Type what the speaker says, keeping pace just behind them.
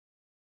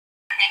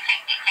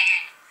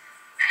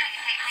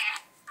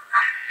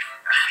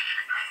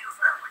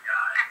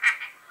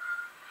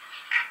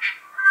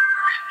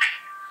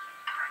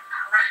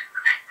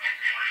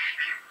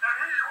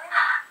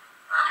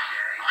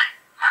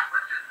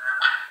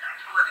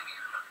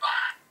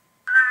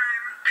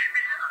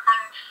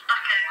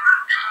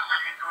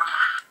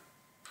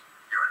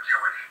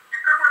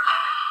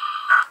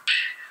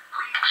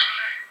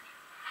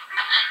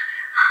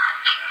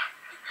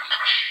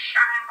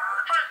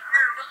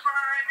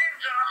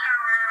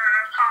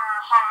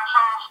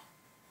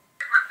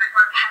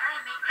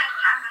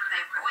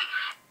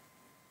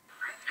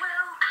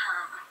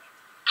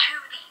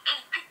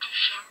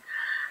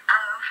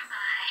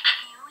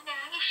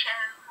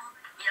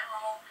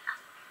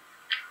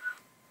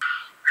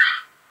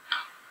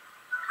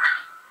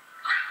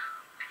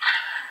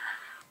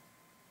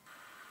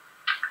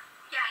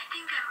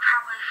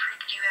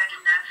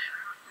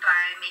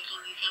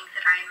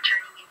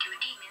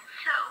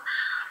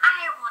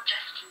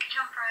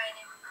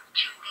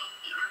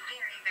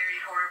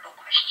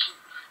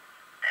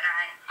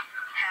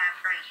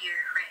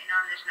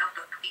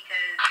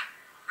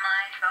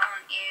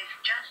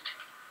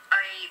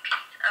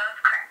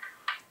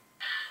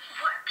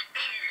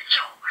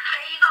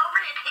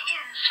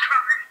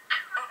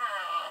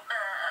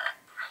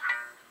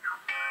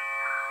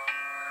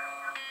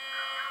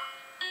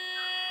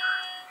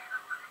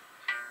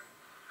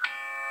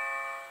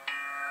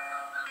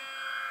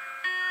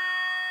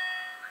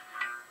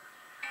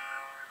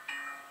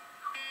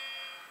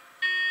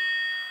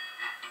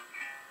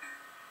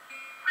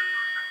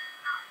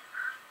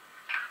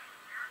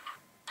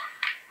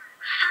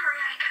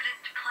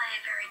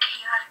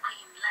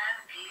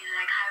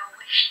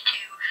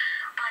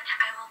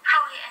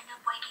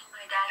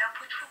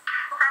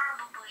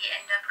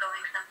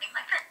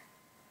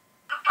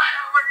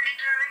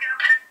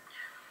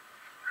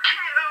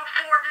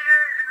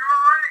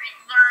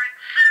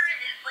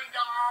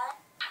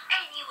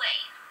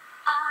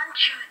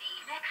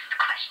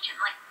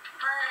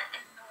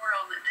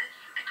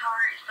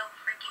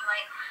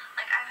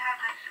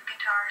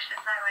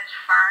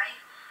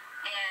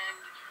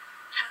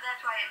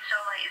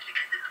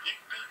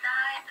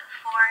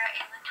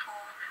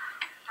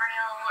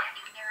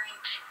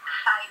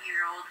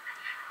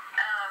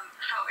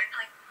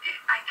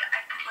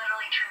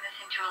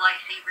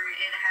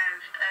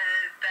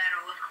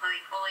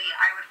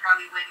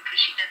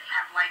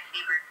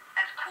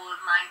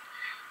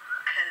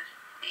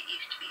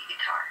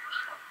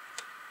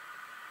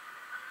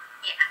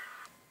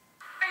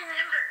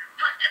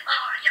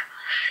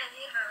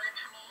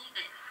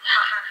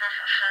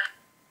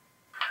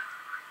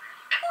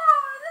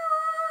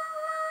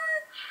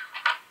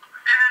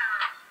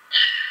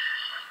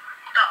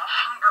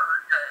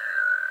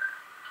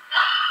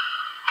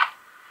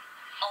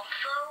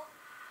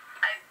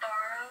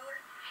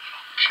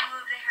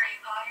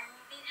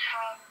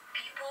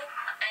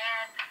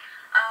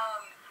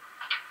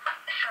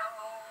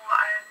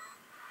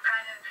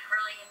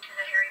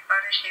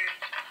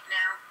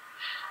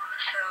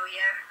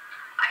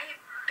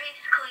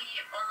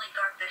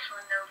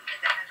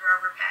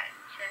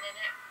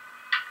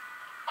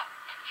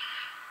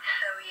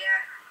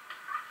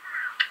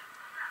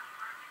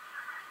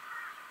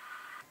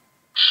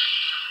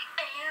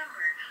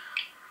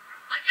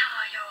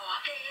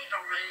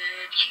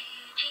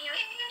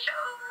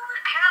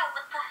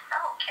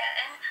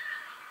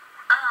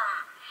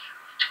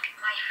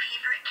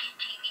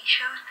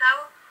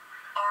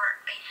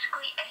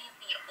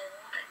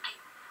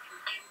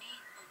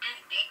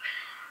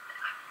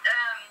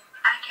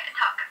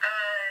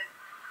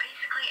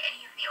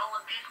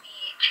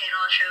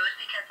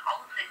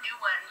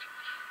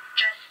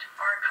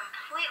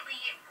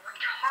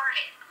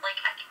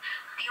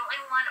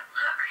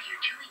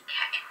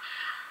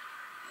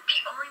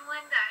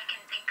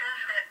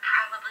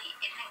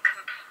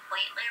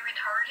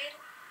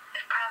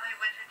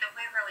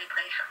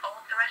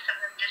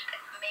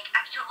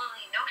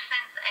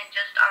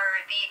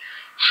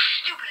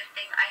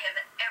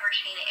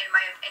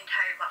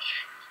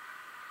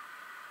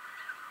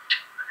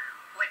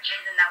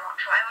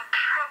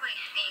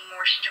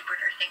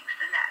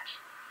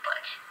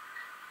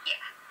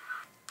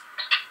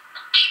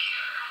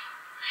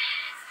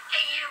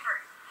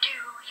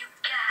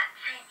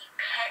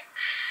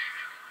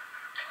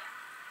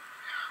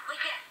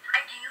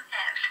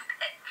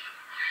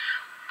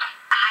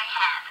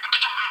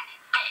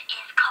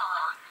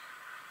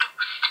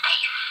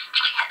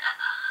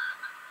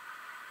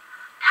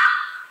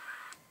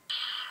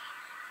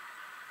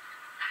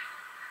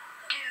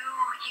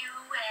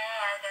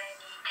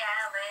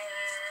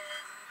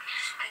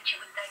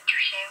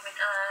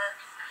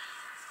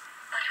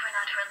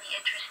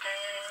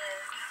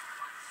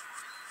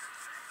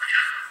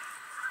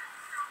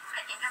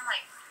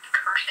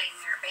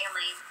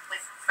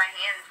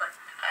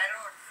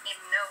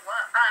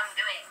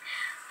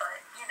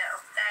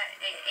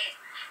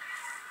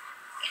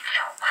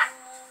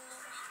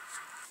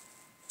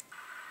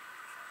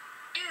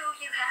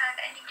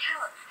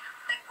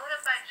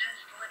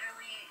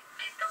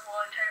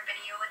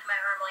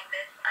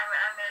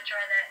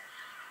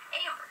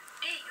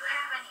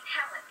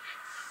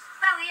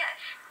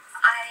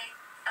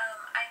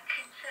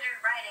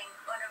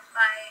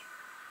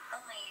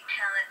Only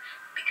talents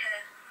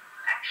because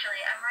actually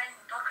I'm writing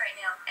a book right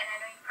now, and I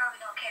know you probably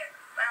don't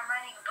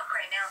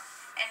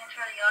and it's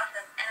really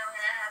awesome, and I'm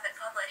gonna have it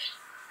published,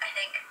 I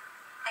think.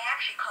 I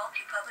actually called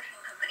 2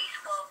 publishing companies.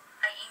 Well,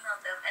 I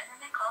emailed them, and then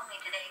they called me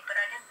today, but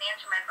I didn't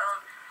answer my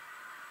phone.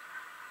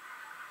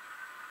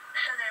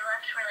 So they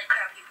left really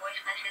crappy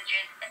voice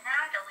messages, and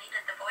now I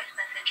deleted the voice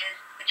messages,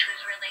 which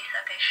was really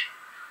suckish.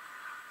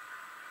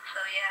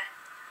 So yeah.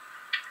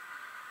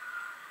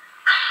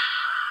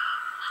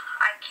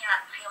 I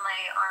can't feel my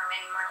arm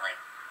anymore,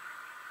 like,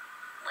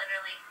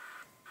 literally.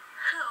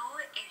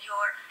 Who is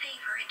your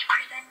favorite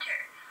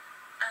presenter?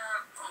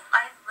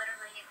 I've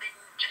literally been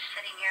just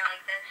sitting here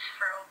like this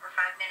for over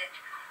 5 minutes.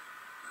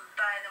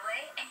 By the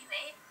way,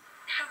 anyway,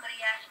 somebody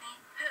asked me,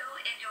 who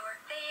is your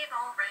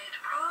favorite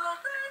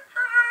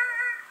presenter?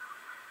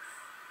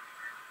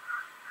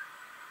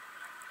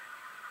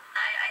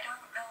 I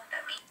don't know what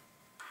that means.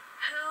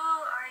 Who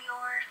are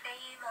your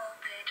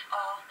favorite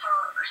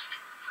authors?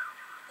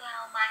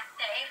 Well, my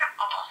favorite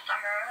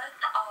authors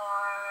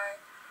are,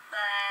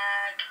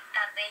 like,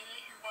 that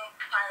lady who wrote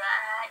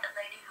Twilight, the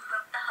lady who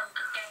wrote The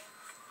Hunger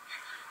Games,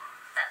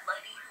 that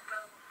lady who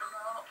wrote The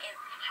Little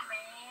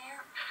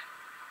Instruments,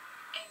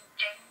 and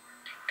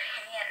James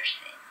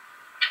Patterson.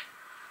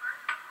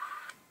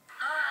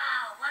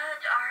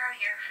 What are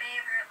your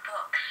favorite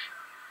books?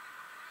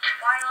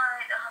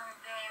 Twilight, The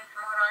Hunger Games,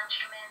 Mortal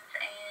Instruments,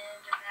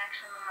 and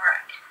Maximum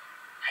Ride.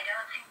 I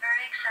don't seem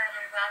very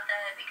excited about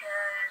that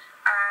because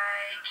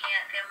I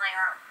can't feel my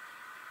arm.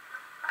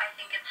 I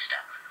think it's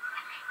stuck.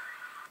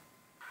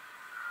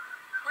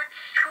 What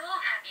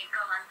schools have you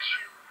gone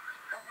to,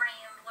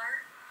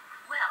 Rambler?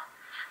 Well,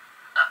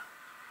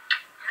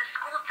 the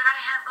schools that I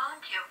have gone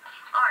to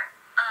are,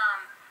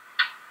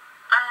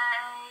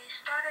 I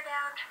started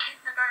out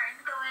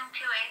kindergarten going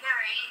to a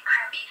very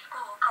crappy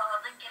school called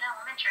Lincoln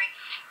Elementary,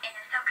 and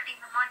it sucks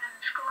even more than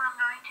the school I'm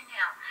going to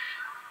now.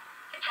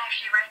 It's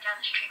actually right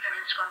down the street from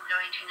the school I'm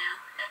going to now.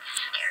 That's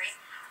scary.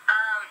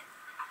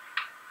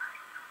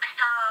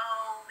 So,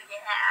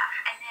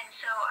 yeah, and then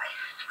so I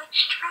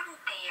switched from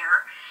there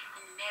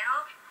in the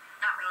middle,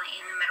 not really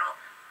in the middle,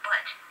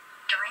 but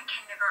during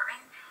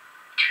kindergarten,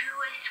 to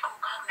a school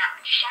called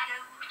Mountain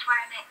Shadows, where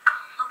I met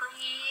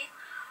Chloe,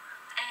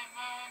 and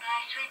then I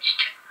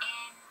switched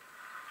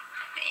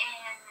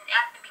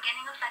at the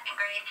beginning of 2nd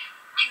grade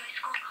to a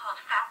school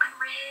called Falcon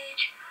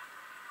Ridge,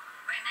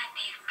 where I met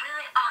these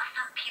really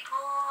awesome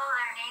people.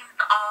 Their names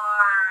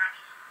are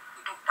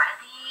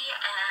Bradley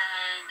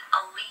and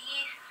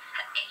Elise,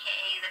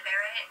 aka the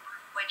Barrett,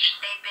 which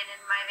they've been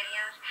in my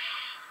videos,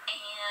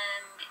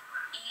 and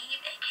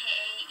Eve,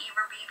 aka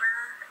Eva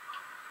Bieber,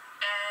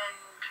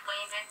 and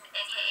Landon,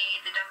 aka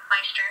the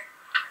Dunkmeister.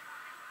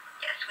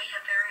 Yes, we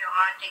have very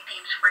odd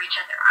nicknames for each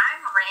other.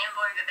 I'm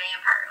Rambler the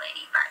Vampire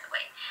Lady, by the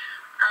way.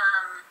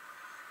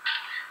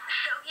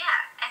 So yeah,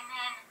 and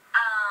then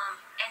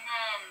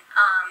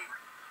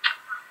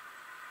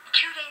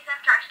 2 days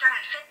after I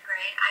started 5th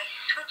grade, I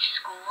switched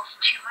schools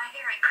to my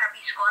very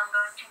crappy school I'm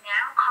going to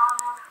now,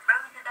 called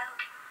Roosevelt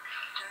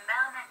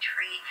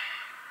Elementary,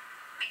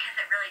 because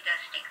it really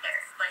does stink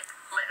there, like,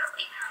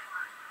 literally.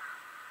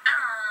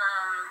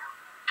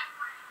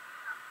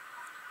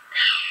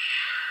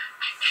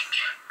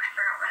 I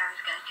forgot what I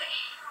was gonna say.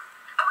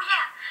 Oh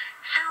yeah,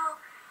 so,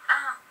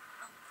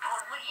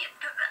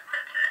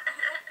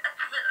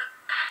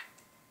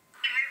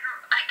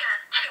 I got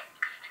a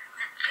text.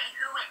 Let's see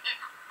who it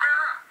is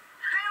from.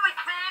 Who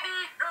it's maybe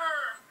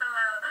from?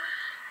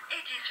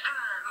 It is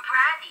from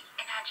Bradley,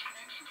 and I just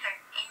mentioned her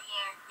in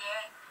here.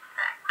 Yeah,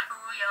 that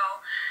cool,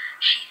 y'all.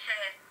 She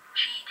said,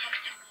 she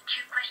texted me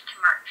 2 question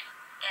marks,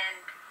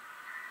 and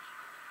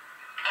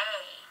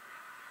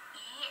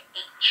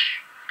A-E-H.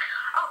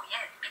 Oh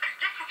yes, because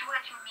this is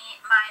what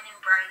mine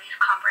and Bradley's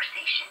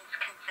conversations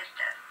consist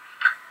of.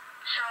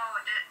 So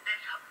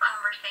this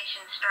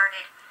conversation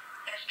started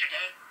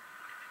yesterday,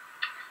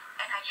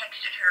 and I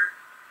texted her,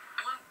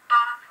 bloop,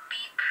 bop,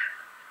 beep,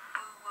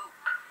 boo,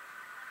 whoop.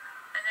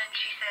 And then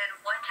she said,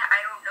 what?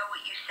 I don't know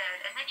what you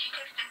said. And then she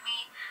texted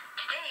me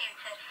today and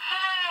said,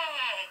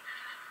 hey!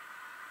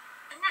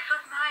 And this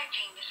was my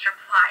genius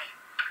reply.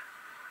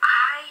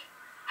 I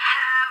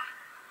have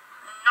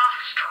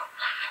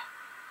nostrils.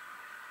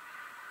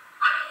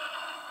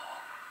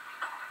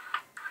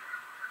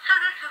 So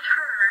this was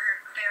her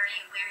very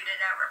weirded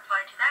out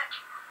reply to that.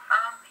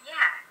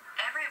 Yeah,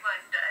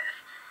 everyone does.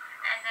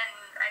 And then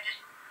I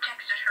just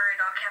texted her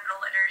in all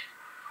capital letters,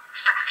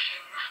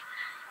 fractions.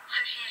 So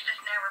she's just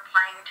now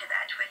replying to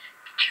that with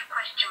 2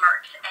 question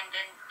marks and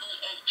an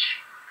E-H.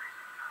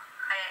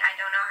 I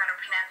don't know how to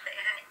pronounce it.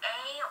 Is it an A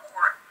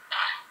or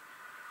eh?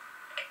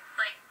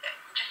 Like,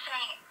 just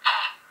saying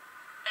eh,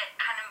 it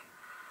kind of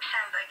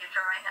sounds like you're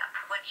throwing up,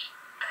 which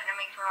kind of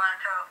makes me want to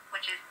throw up,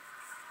 which is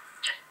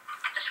just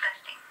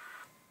disgusting.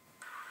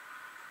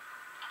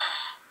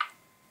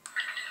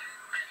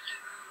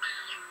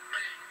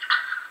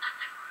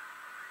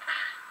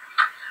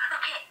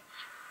 Okay,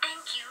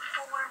 thank you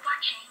for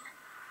watching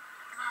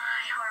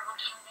my horrible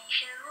Q&A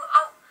show.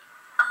 Oh,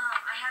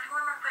 I have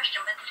one more question,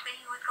 but this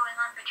video was going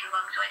on for too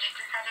long, so I just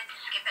decided to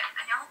skip it.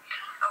 I know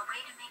a way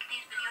to make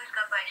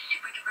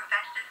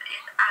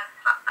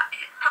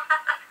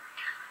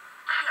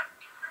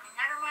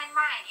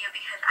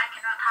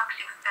talk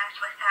super fast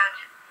without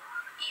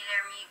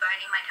either me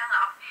biting my tongue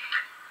off,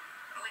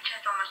 which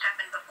has almost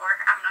happened before,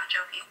 I'm not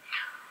joking,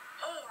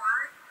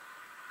 or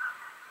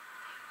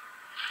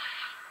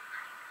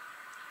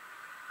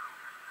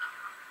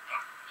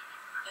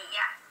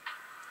yeah.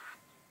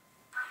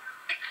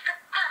 It's the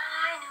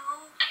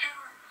final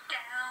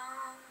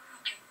countdown.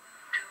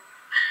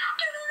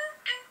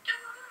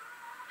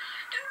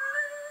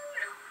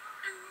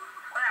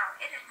 Well,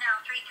 it is now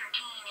 3:13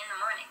 in the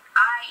morning.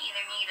 I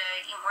either need to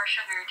eat more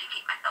sugar to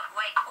keep myself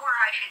awake, or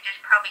I should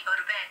just probably go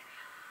to bed.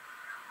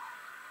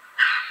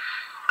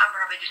 I'm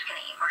probably just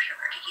gonna eat more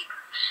sugar to keep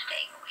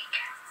staying awake.